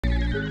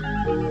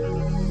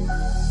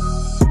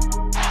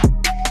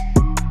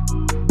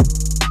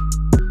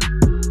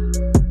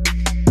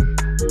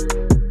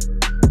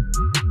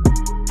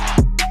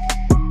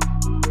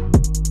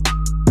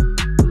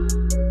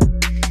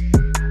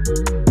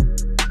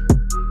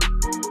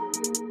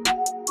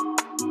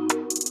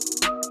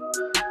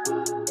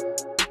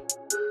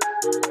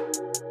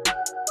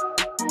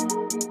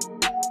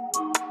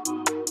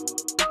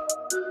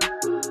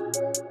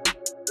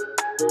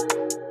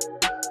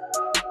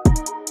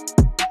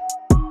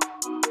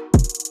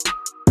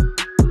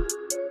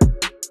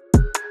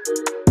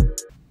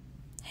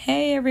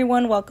Hey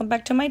everyone, welcome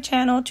back to my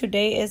channel.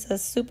 Today is a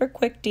super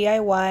quick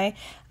DIY.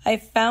 I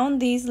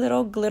found these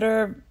little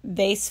glitter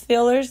vase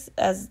fillers,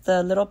 as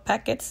the little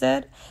packet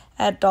said,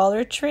 at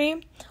Dollar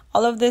Tree.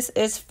 All of this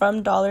is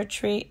from Dollar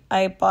Tree.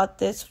 I bought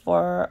this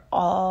for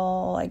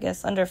I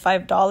guess under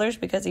 $5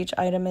 because each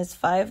item is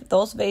 $5.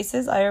 Those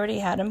vases, I already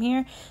had them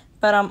here,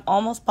 but I'm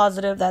almost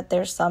positive that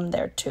there's some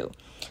there too.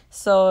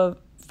 So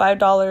 $5,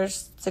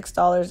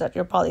 $6 that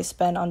you'll probably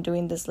spend on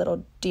doing this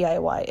little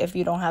DIY if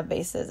you don't have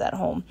vases at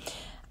home.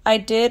 I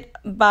did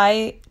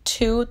buy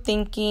two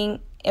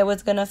thinking it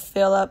was going to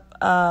fill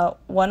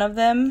up one of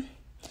them.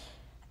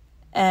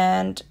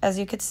 And as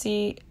you could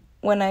see,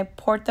 when I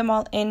poured them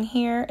all in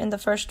here in the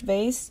first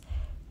vase,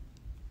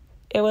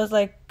 it was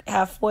like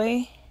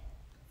halfway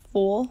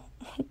full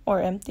or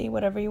empty,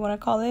 whatever you want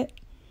to call it.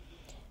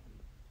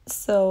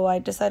 So I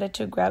decided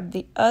to grab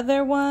the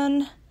other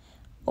one,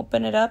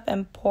 open it up,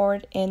 and pour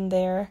it in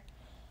there.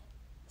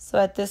 So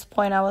at this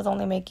point, I was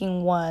only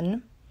making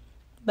one.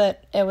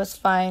 But it was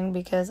fine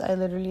because I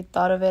literally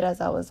thought of it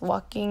as I was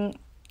walking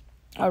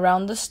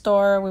around the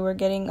store. We were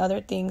getting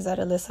other things that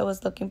Alyssa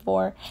was looking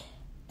for.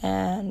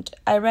 And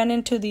I ran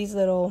into these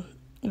little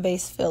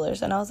vase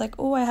fillers. And I was like,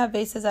 oh, I have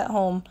vases at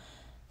home.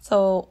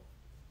 So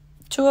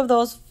two of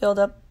those filled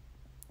up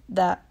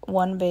that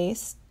one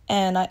vase.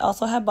 And I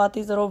also had bought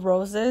these little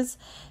roses.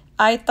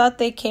 I thought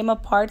they came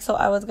apart, so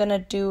I was going to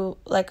do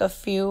like a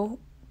few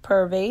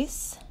per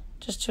vase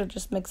just to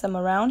mix them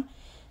around.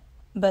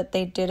 But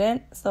they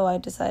didn't, so I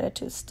decided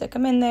to stick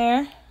them in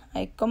there.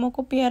 Ahí como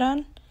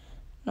cupieran,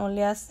 no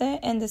le hace.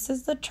 And this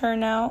is the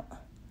turnout.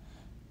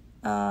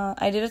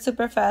 I did it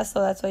super fast,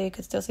 so that's why you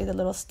could still see the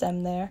little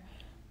stem there.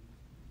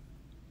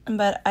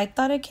 But I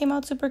thought it came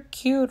out super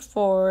cute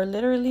for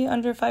literally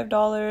under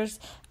 $5.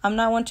 I'm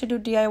not one to do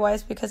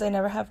DIYs because I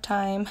never have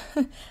time.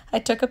 I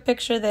took a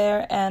picture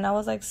there, and I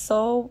was like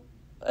so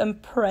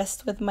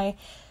impressed with my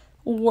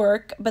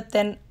work, but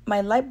then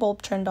my light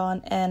bulb turned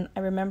on, and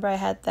I remember I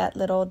had that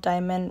little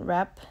diamond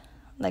wrap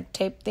like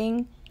tape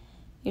thing.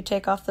 You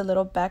take off the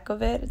little back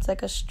of it, it's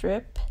like a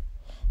strip,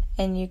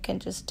 and you can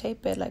just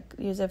tape it, like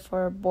use it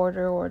for a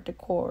border or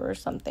decor or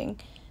something.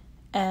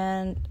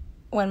 And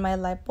when my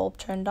light bulb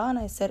turned on,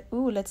 I said,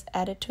 ooh, let's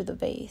add it to the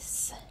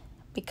vase,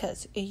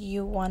 because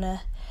you want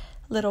a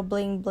little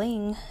bling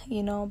bling,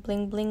 you know,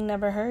 bling bling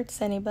never hurts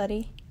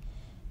anybody.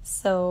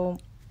 So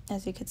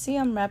as you can see,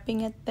 I'm wrapping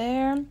it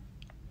there.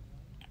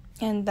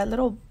 And that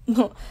little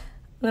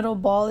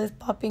ball is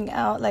popping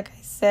out. Like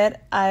I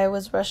said, I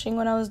was rushing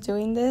when I was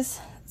doing this.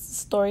 It's the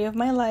story of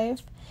my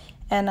life.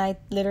 And I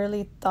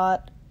literally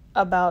thought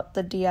about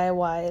the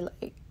DIY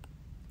like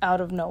out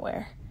of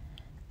nowhere.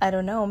 I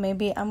don't know.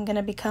 Maybe I'm going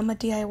to become a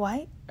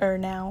DIYer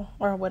now,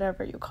 or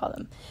whatever you call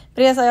them.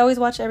 But yes, I always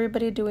watch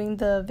everybody doing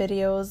the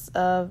videos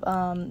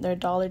of their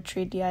Dollar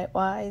Tree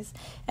DIYs.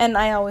 And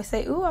I always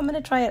say, ooh, I'm going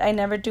to try it. I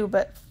never do.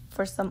 But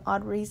for some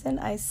odd reason,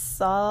 I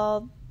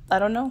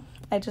don't know.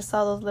 I just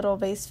saw those little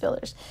vase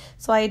fillers.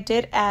 So I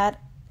did add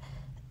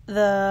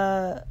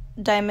the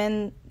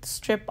diamond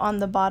strip on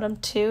the bottom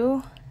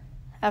too.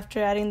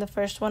 After adding the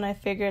first one, I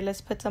figured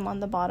let's put some on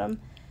the bottom.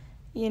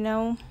 You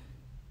know,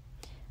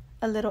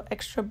 a little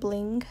extra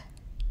bling.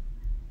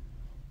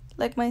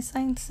 Like my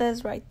sign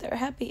says right there,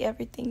 happy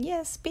everything.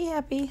 Yes, be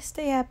happy,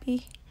 stay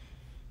happy.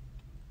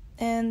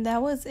 And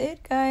that was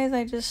it, guys.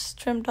 I just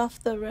trimmed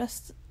off the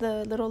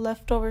little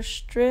leftover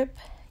strip,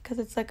 because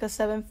it's like a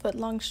 7-foot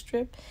long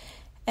strip.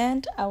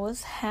 And I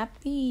was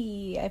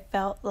happy. I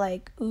felt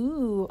like,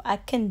 ooh, I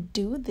can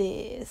do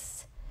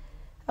this.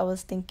 I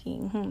was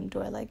thinking, do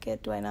I like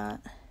it? Do I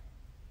not?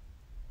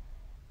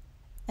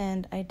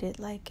 And I did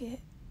like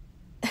it.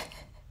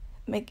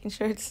 Making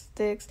sure it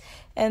sticks.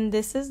 And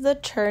this is the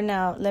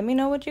turnout. Let me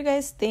know what you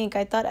guys think.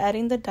 I thought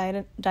adding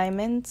the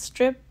diamond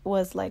strip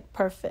was like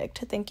perfect.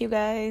 Thank you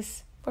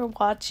guys for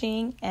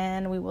watching,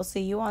 and we will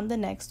see you on the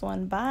next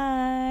one.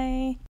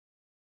 Bye.